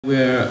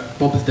We're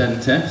Bob's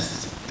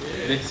dentist.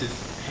 This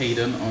is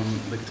Hayden on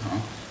the guitar,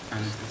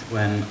 and this is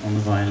Gwen on the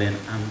violin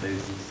and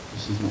vocals.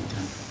 She's not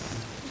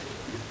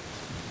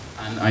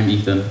 10. And I'm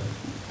Ethan.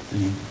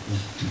 Singing.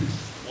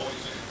 Yeah.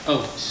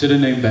 Oh, Should Have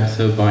Known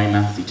Better by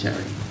Nasty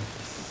Cherry.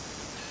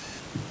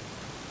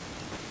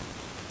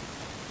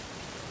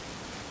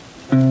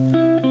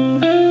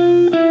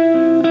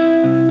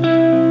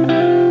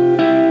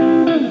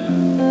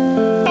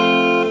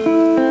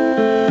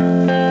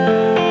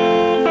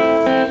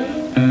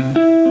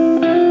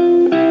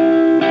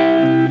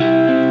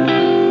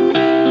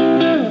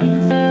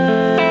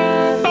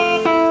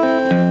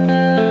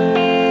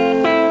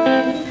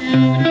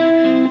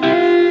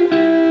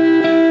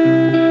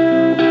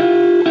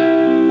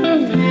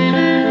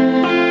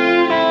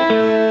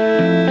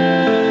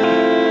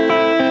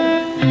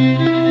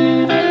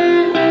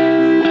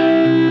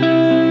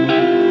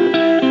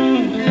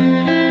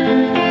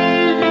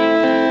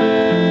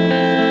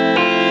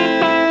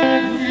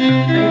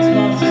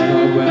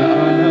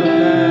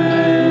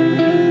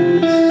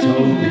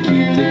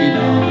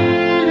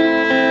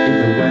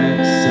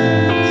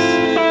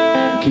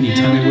 Can you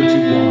tell me what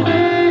you want?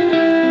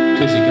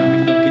 Cause you got me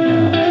fucking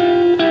up.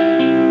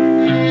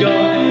 You're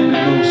an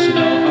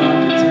emotional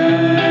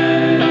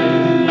architect,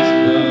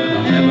 but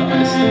I'll never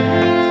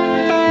understand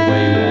the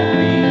way you want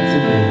me to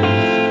live.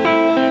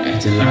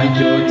 Acting like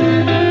you're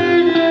dead,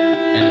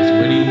 and it's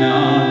really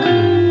not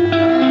cool.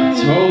 I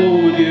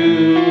told you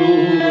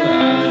I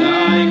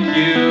like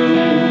you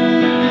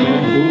for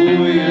who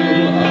you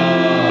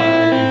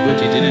are, but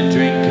you didn't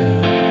drink up.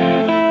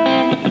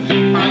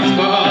 Ice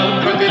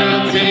ball,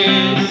 crocodile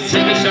tears.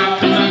 Take a shot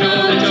cause I know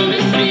that you'll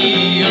miss me.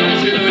 You're a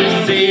true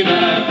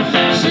deceiver.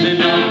 Should've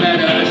known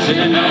better,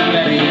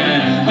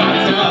 yeah. Hot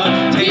dog,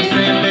 taste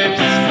and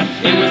lips.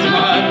 It was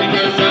hard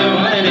because I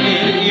wanted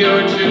it. You're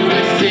a true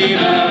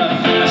deceiver.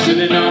 I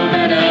should've known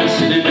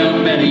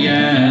better,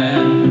 yeah.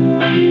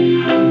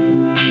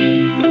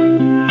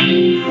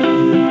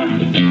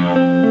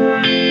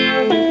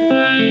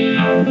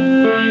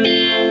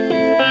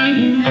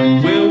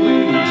 Will we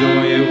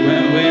enjoy it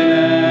when we're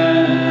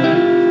there?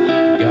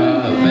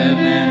 Got bad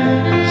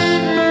manners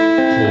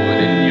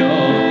poured in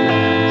your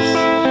glass,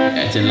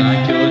 acting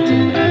like you're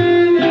dead.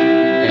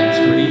 It's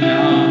pretty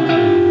not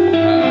cool.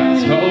 I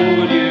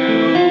told you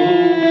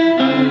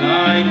I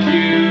like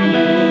you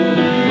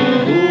for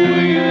who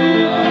you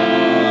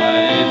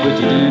are, but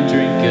you didn't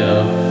drink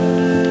up.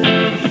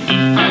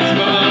 Ice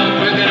ball,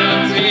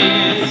 crocodile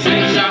tears.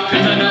 Take a shot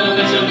cause I know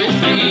that you'll miss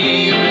me.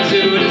 You're a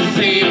true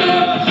deceiver.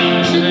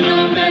 Should've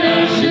known better,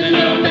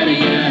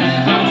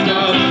 yeah. Hot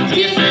dog,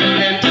 tears and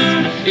lips.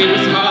 It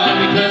was hard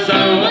because I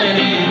wanted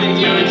it.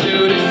 You're a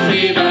true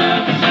deceiver.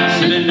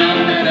 Should've known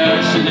better,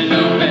 yeah. Should've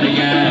known better,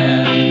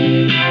 yeah.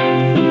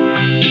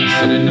 I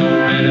should've known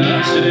better, yeah.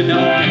 I should've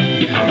known better,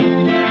 yeah.